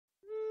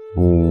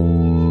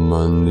Om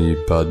Mani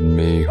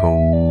Padme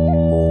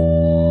Hum,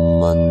 Om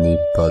Mani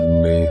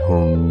Padme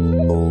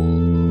Hum,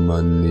 Om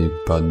Mani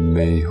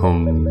Padme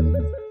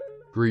Hum.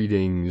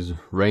 Greetings,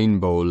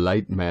 Rainbow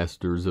Light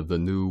Masters of the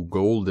new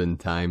golden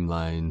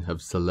timeline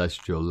of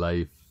celestial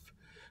life.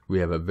 We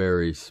have a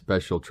very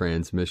special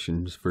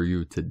transmission for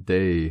you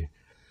today.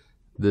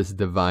 This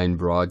divine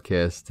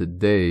broadcast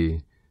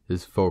today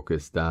is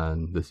focused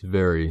on this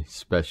very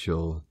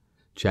special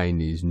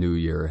Chinese New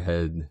Year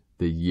ahead,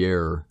 the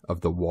year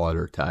of the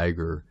water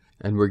tiger.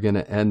 And we're going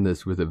to end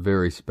this with a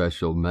very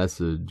special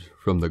message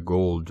from the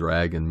gold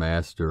dragon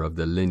master of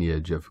the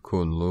lineage of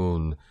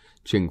Kunlun,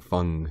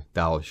 Qingfeng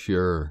Dao Shi,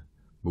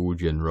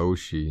 Wujin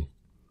Roshi,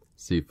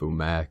 Sifu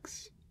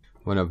Max.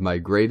 One of my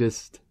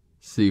greatest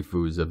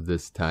Sifus of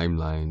this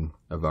timeline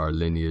of our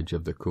lineage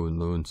of the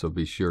Kunlun, so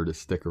be sure to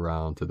stick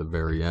around to the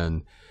very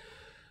end.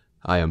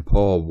 I am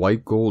Paul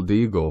White Gold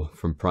Eagle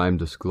from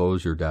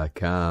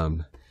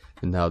PrimeDisclosure.com.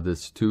 And now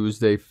this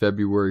Tuesday,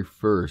 February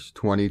 1st,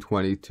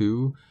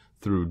 2022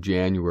 through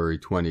January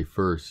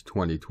 21st,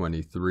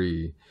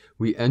 2023,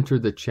 we enter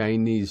the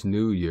Chinese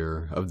New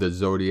Year of the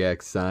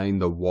zodiac sign,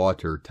 the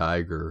Water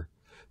Tiger.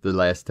 The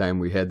last time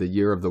we had the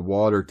year of the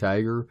Water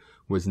Tiger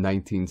was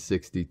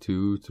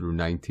 1962 through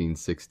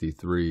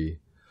 1963.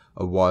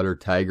 A Water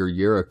Tiger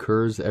year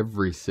occurs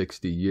every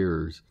 60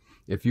 years.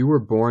 If you were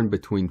born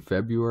between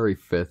February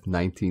 5th,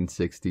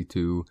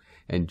 1962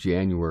 and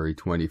January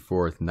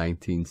 24th,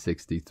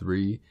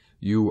 1963,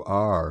 you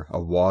are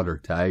a water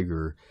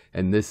tiger,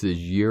 and this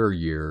is your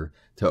year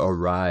to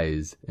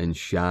arise and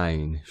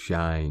shine,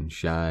 shine,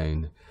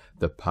 shine.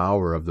 The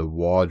power of the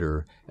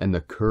water and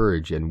the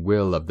courage and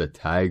will of the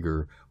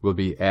tiger will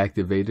be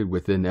activated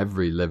within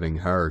every living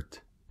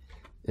heart.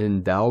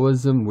 In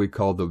Taoism, we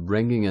call the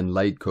ringing and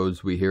light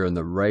codes we hear in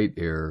the right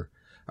ear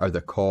are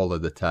the call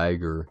of the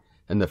tiger,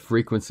 and the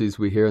frequencies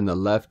we hear in the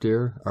left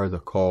ear are the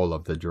call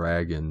of the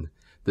dragon.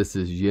 This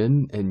is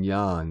yin and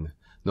yang.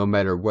 No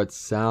matter what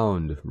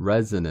sound,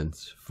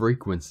 resonance,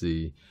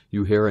 frequency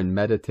you hear in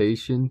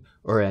meditation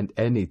or at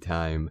any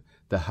time,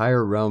 the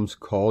higher realms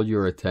call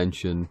your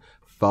attention.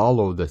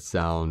 Follow the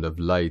sound of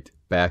light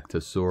back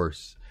to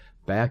source,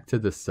 back to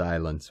the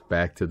silence,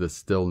 back to the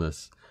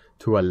stillness,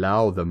 to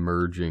allow the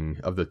merging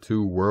of the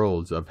two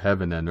worlds of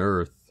heaven and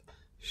earth.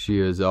 She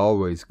is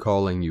always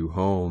calling you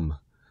home.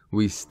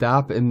 We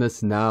stop in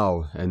this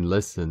now and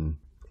listen.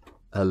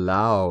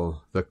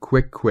 Allow the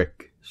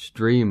quick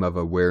stream of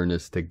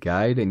awareness to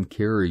guide and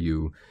carry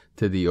you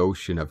to the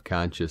ocean of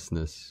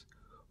consciousness.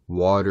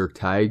 Water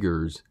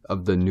tigers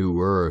of the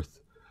new earth,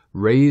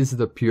 raise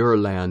the pure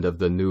land of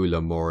the new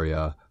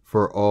Lemuria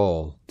for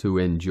all to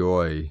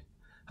enjoy.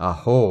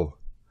 Aho!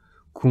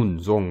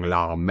 Kunzong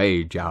la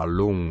mei jia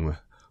lung,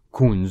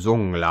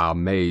 Kunzong la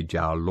mei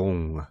jia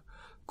lung,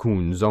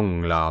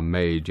 Kunzong la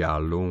mei jia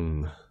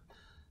lung.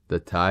 The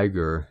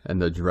tiger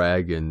and the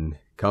dragon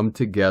come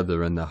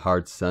together in the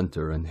heart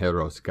center, and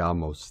Hieros,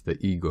 Gamos,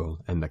 the eagle,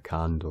 and the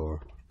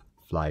Condor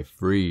fly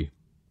free.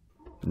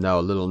 Now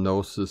a little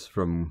gnosis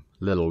from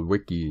Little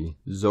Wiki.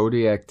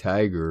 Zodiac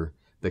Tiger,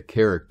 the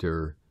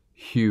character,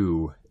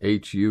 Hu,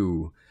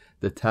 H-U.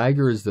 The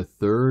tiger is the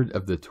third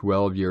of the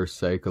 12-year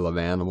cycle of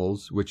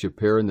animals which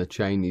appear in the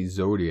Chinese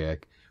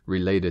zodiac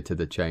related to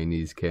the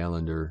Chinese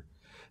calendar.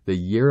 The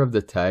year of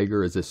the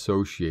tiger is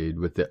associated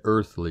with the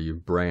earthly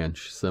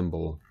branch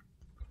symbol.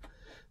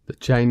 The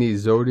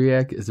Chinese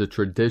zodiac is a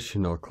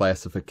traditional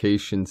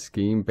classification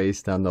scheme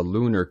based on the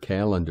lunar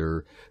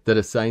calendar that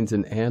assigns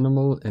an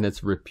animal and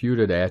its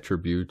reputed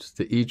attributes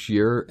to each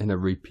year in a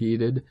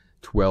repeated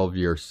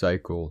 12-year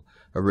cycle.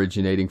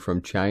 Originating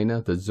from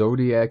China, the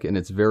zodiac and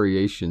its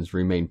variations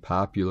remain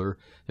popular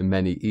in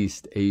many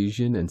East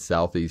Asian and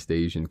Southeast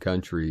Asian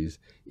countries.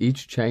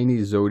 Each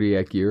Chinese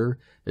zodiac year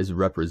is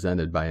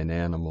represented by an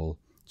animal.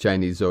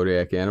 Chinese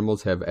zodiac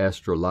animals have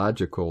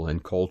astrological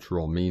and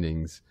cultural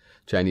meanings.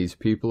 Chinese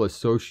people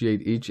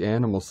associate each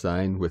animal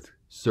sign with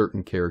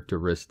certain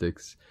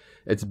characteristics.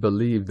 It's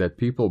believed that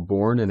people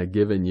born in a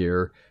given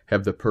year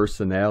have the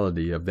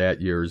personality of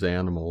that year's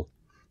animal.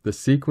 The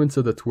sequence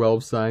of the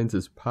 12 signs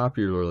is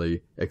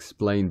popularly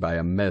explained by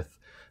a myth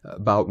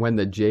about when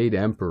the Jade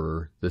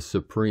Emperor, the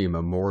supreme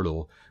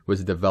immortal,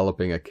 was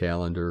developing a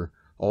calendar.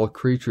 All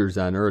creatures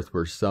on earth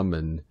were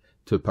summoned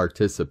to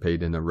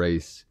participate in a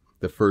race.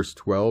 The first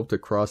 12 to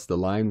cross the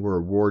line were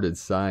awarded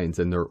signs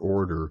in their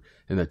order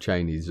in the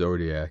Chinese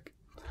zodiac.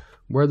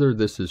 Whether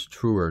this is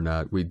true or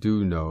not, we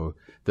do know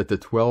that the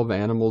 12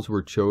 animals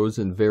were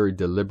chosen very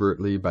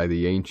deliberately by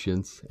the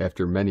ancients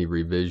after many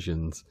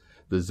revisions.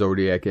 The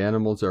zodiac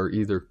animals are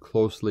either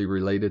closely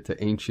related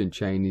to ancient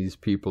Chinese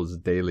people's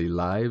daily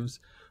lives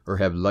or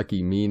have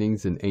lucky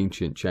meanings in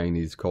ancient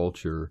Chinese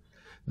culture.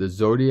 The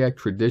zodiac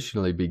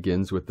traditionally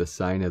begins with the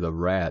sign of the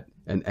rat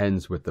and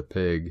ends with the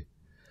pig.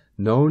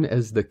 Known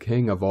as the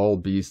king of all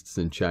beasts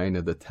in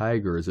China, the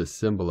tiger is a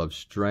symbol of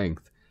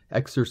strength,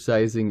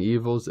 exorcising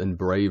evils and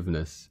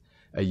braveness.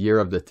 A year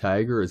of the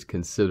tiger is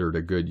considered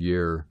a good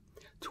year.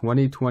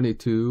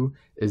 2022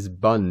 is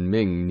Bun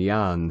Ming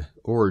Nian,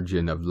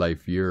 origin of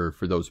life year,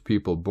 for those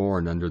people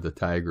born under the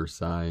tiger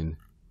sign.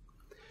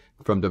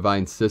 From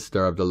Divine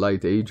Sister of the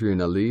Light,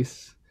 Adrian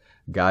Elise,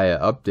 Gaia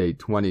Update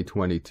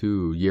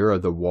 2022, Year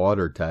of the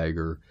Water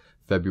Tiger,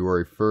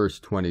 February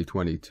 1st,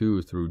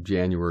 2022 through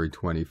January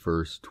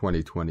 21st,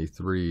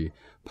 2023,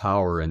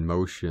 Power and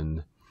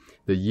Motion.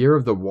 The Year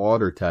of the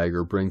Water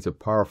Tiger brings a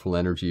powerful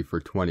energy for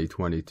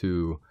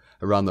 2022.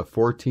 Around the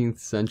 14th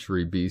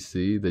century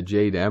BC, the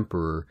Jade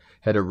Emperor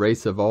had a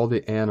race of all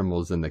the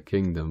animals in the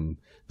kingdom.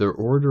 Their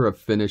order of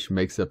finish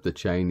makes up the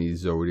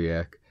Chinese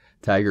zodiac.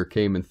 Tiger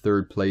came in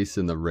 3rd place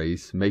in the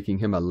race, making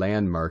him a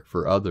landmark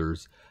for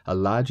others, a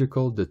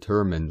logical,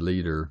 determined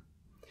leader.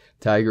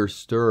 Tigers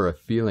stir a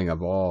feeling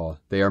of awe.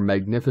 They are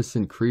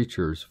magnificent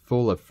creatures,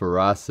 full of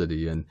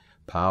ferocity and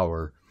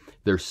power.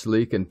 Their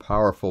sleek and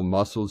powerful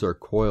muscles are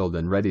coiled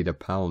and ready to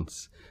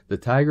pounce. The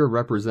tiger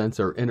represents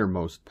our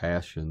innermost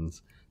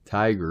passions.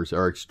 Tigers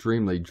are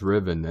extremely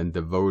driven and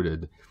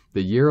devoted.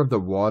 The Year of the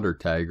Water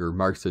Tiger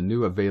marks a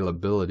new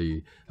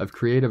availability of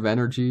creative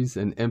energies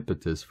and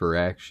impetus for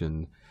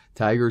action.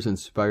 Tigers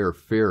inspire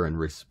fear and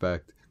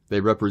respect. They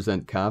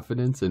represent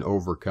confidence in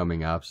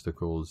overcoming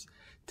obstacles.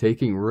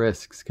 Taking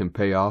risks can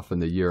pay off in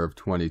the year of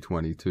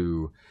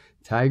 2022.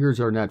 Tigers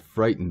are not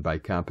frightened by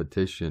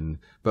competition,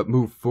 but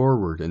move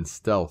forward in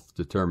stealth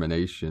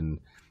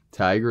determination.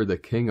 Tiger, the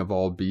king of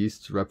all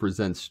beasts,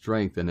 represents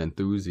strength and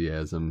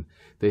enthusiasm.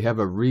 They have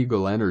a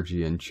regal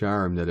energy and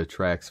charm that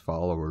attracts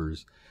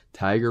followers.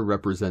 Tiger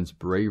represents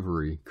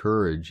bravery,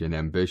 courage, and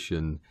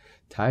ambition.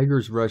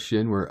 Tigers rush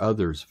in where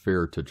others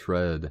fear to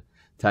tread.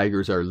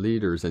 Tigers are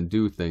leaders and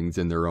do things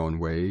in their own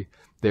way.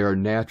 They are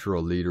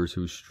natural leaders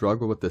who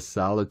struggle with the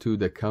solitude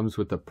that comes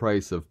with the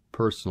price of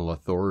personal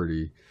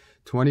authority.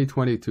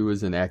 2022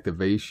 is an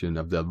activation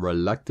of the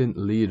reluctant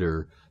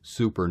leader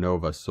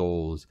supernova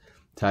souls.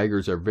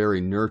 Tigers are very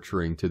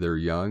nurturing to their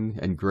young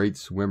and great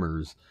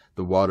swimmers.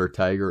 The water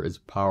tiger is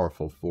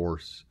powerful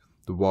force.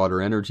 The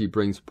water energy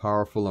brings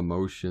powerful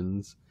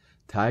emotions.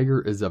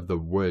 Tiger is of the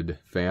wood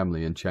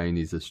family in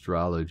Chinese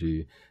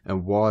astrology,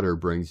 and water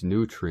brings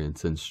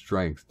nutrients and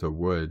strength to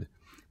wood.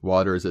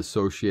 Water is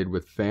associated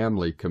with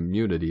family,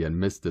 community, and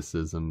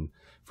mysticism.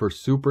 For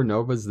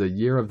supernovas, the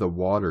Year of the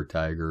Water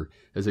Tiger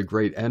is a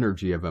great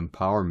energy of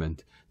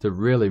empowerment to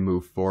really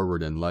move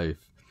forward in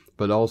life,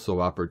 but also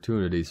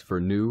opportunities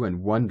for new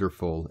and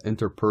wonderful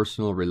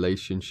interpersonal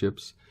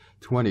relationships.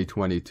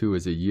 2022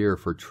 is a year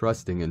for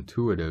trusting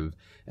intuitive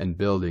and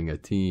building a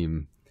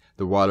team.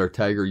 The Water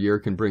Tiger year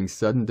can bring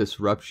sudden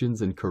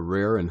disruptions in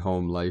career and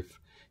home life.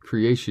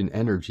 Creation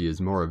energy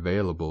is more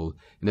available,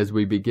 and as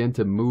we begin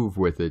to move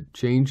with it,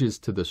 changes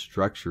to the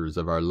structures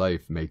of our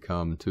life may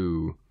come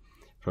too.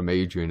 From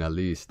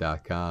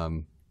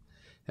AdrianElise.com.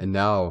 And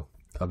now,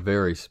 a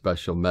very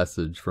special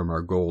message from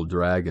our Gold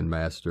Dragon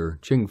Master,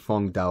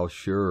 Qingfeng Dao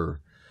Shi,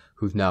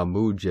 who's now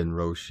Mujin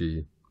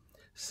Roshi.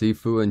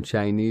 Sifu in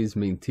Chinese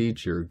mean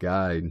teacher,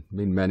 guide,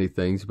 mean many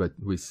things, but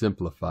we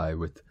simplify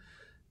with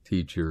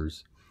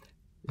teachers.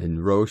 In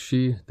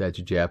Roshi, that's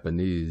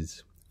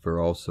Japanese, for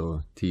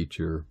also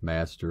teacher,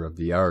 master of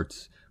the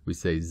arts. We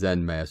say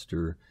Zen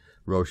master.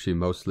 Roshi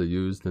mostly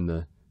used in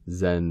the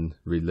Zen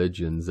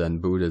religion, Zen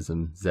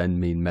Buddhism. Zen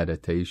mean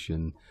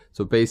meditation.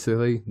 So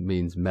basically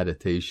means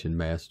meditation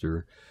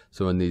master.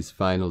 So in these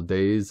final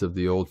days of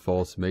the old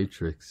false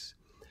matrix,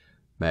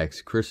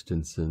 Max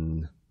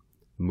Christensen,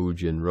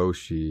 Mujin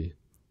Roshi,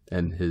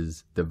 and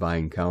his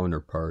divine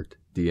counterpart,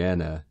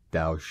 Diana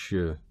Dao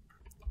Shi,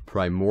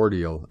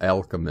 primordial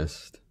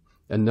alchemist.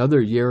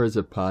 Another year is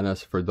upon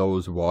us for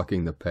those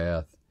walking the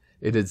path.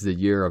 It is the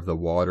year of the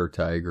water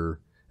tiger,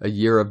 a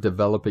year of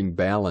developing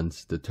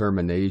balance,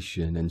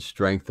 determination, and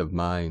strength of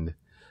mind.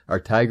 Our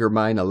tiger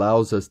mind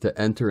allows us to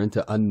enter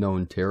into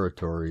unknown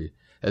territory.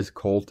 As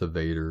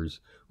cultivators,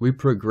 we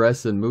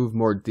progress and move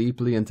more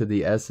deeply into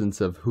the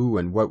essence of who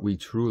and what we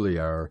truly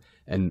are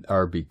and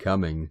are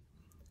becoming.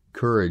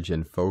 Courage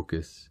and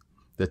focus.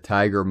 The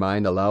tiger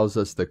mind allows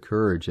us the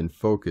courage and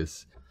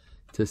focus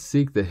to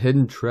seek the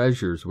hidden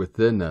treasures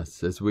within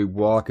us as we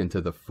walk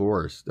into the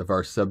forest of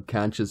our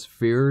subconscious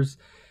fears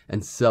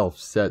and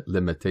self-set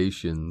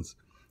limitations.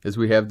 As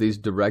we have these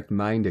direct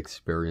mind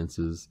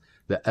experiences,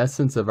 the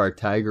essence of our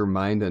tiger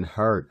mind and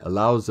heart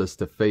allows us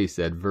to face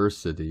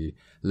adversity,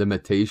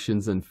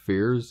 limitations, and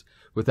fears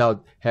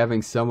without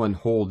having someone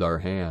hold our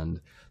hand.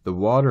 The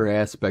water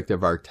aspect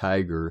of our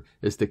tiger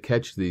is to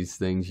catch these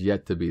things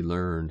yet to be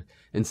learned,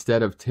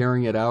 instead of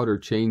tearing it out or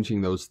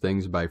changing those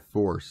things by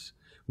force.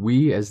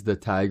 We, as the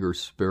tiger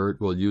spirit,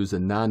 will use a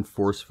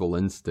non-forceful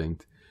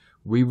instinct.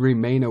 We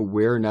remain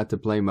aware not to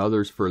blame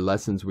others for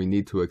lessons we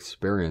need to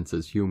experience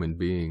as human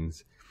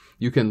beings.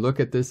 You can look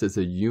at this as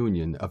a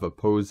union of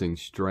opposing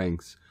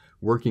strengths,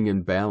 working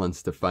in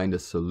balance to find a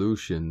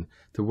solution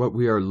to what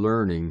we are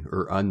learning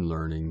or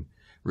unlearning.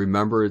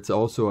 Remember, it's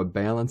also a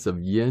balance of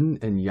yin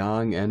and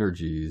yang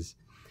energies,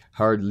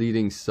 hard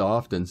leading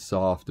soft and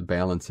soft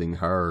balancing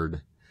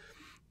hard.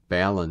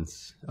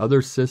 Balance.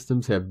 Other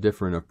systems have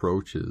different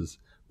approaches,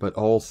 but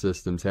all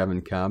systems have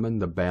in common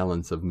the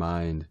balance of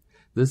mind.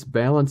 This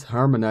balance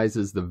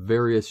harmonizes the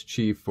various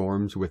chi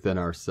forms within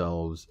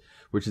ourselves,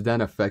 which then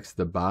affects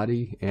the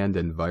body and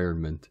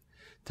environment.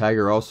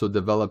 Tiger also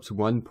develops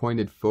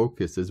one-pointed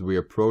focus as we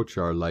approach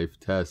our life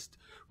test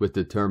with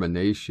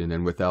determination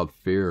and without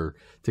fear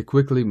to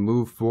quickly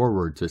move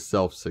forward to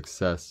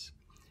self-success.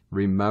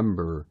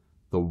 Remember,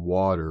 the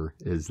water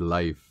is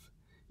life.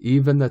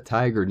 Even the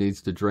tiger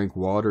needs to drink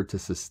water to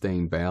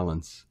sustain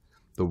balance.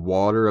 The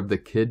water of the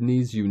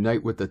kidneys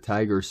unite with the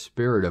tiger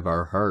spirit of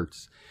our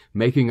hearts,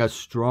 making us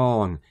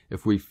strong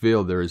if we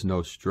feel there is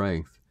no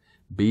strength.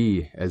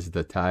 Be as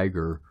the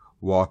tiger,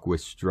 walk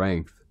with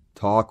strength,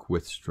 talk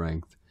with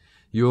strength.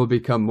 You will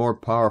become more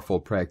powerful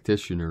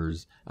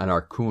practitioners on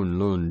our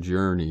Kunlun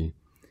journey.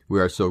 We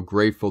are so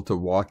grateful to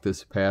walk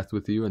this path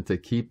with you and to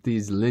keep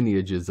these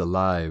lineages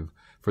alive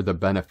for the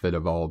benefit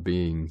of all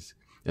beings.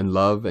 In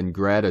love and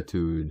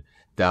gratitude,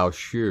 Dao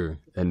Shi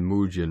and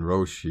Mujin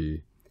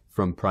Roshi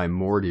from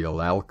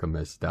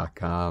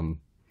primordialalchemist.com,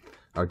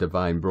 our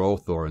divine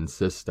Brothor and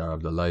sister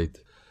of the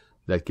light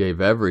that gave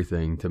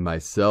everything to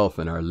myself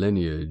and our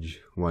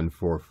lineage,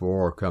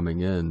 144 coming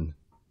in.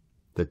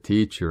 The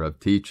teacher of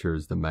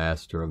teachers, the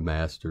master of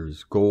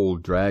masters,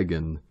 gold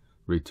dragon,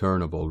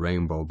 returnable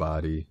rainbow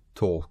body,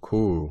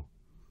 Tolku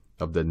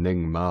of the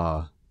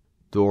Ningma,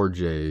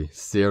 Dorje,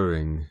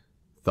 Searing,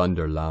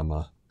 Thunder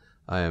Lama.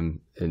 I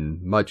am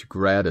in much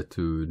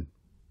gratitude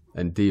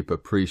and deep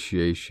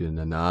appreciation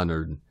and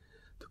honored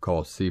to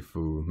call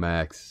Sifu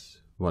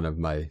Max one of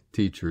my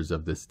teachers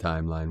of this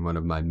timeline, one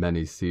of my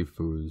many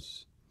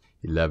Sifus.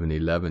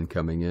 1111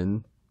 coming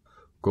in.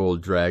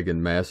 Gold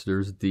Dragon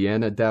Masters,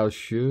 Deanna Dao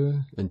Shi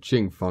and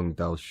Qingfeng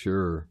Dao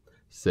Shi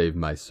saved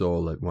my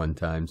soul at one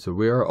time. So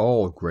we are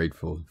all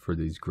grateful for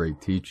these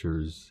great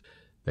teachers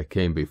that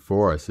came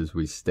before us as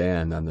we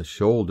stand on the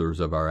shoulders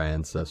of our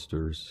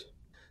ancestors.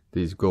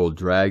 These gold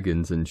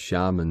dragons and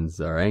shamans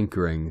are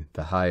anchoring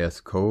the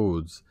highest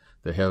codes,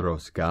 the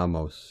Hieros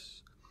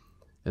Gamos,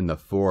 in the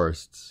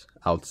forests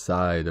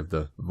outside of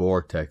the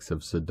vortex of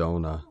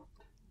Sedona.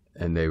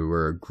 And they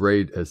were a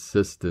great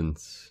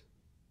assistance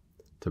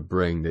to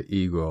bring the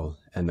Eagle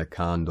and the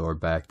Condor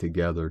back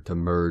together to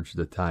merge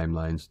the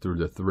timelines through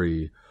the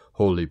 3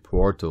 holy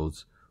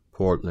portals,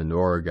 Portland,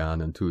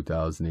 Oregon in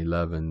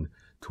 2011,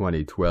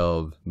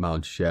 2012,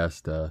 Mount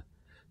Shasta,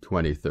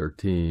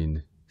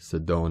 2013,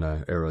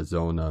 Sedona,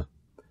 Arizona.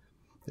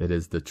 It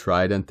is the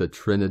trident, the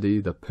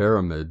trinity, the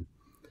pyramid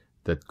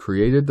that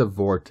created the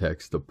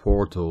vortex, the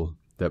portal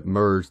that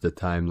merged the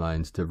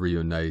timelines to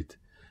reunite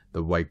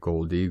the white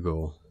gold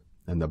eagle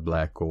and the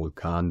black gold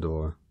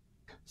condor.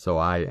 So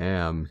I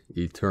am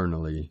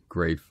eternally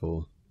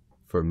grateful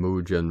for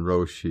Mujin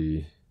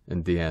Roshi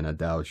and Deanna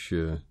Dao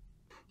Shi.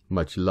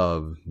 Much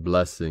love,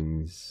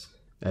 blessings,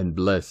 and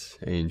bliss,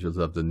 angels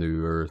of the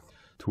new earth.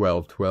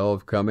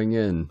 1212 coming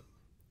in.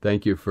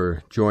 Thank you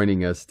for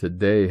joining us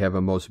today. Have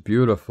a most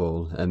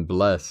beautiful and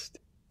blessed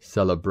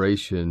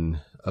celebration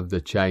of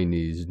the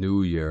Chinese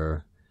New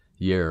Year,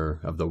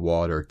 Year of the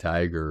Water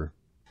Tiger.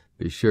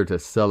 Be sure to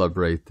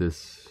celebrate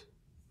this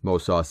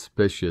most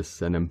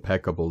auspicious and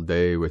impeccable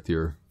day with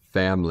your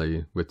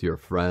family, with your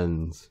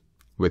friends,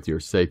 with your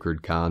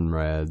sacred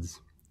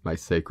comrades. My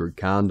sacred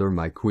condor,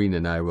 my queen,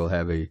 and I will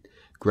have a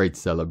great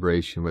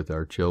celebration with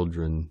our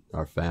children,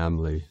 our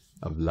family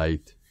of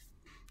light.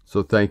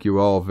 So thank you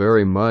all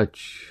very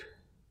much,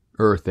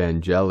 Earth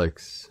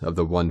Angelics of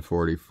the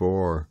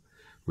 144.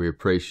 We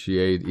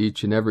appreciate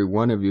each and every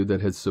one of you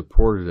that has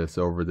supported us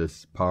over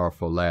this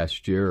powerful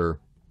last year,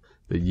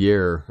 the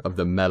year of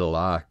the metal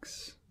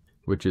ox,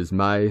 which is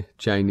my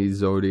Chinese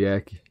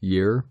zodiac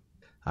year.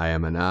 I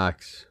am an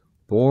ox,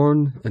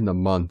 born in the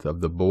month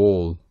of the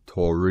bull,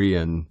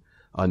 Taurian,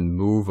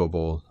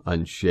 unmovable,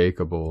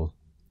 unshakable,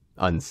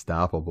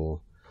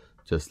 unstoppable,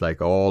 just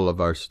like all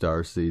of our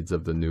starseeds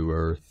of the new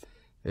earth.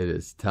 It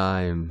is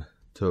time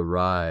to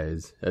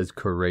rise as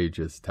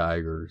courageous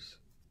tigers.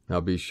 Now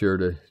be sure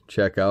to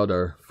check out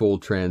our full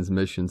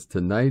transmissions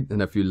tonight,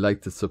 and if you'd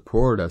like to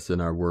support us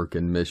in our work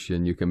and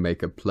mission, you can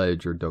make a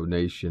pledge or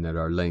donation at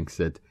our links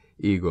at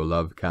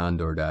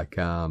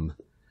eagleofcondor.com.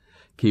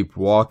 Keep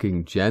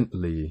walking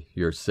gently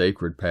your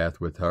sacred path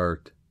with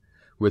heart,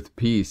 with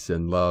peace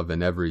and love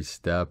in every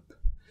step,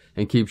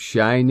 and keep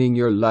shining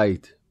your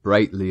light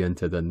brightly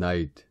into the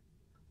night,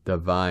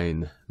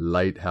 divine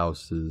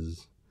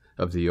lighthouses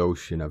of the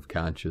ocean of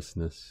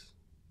consciousness.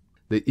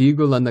 The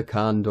eagle and the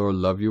condor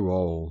love you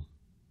all.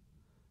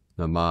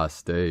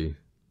 Namaste.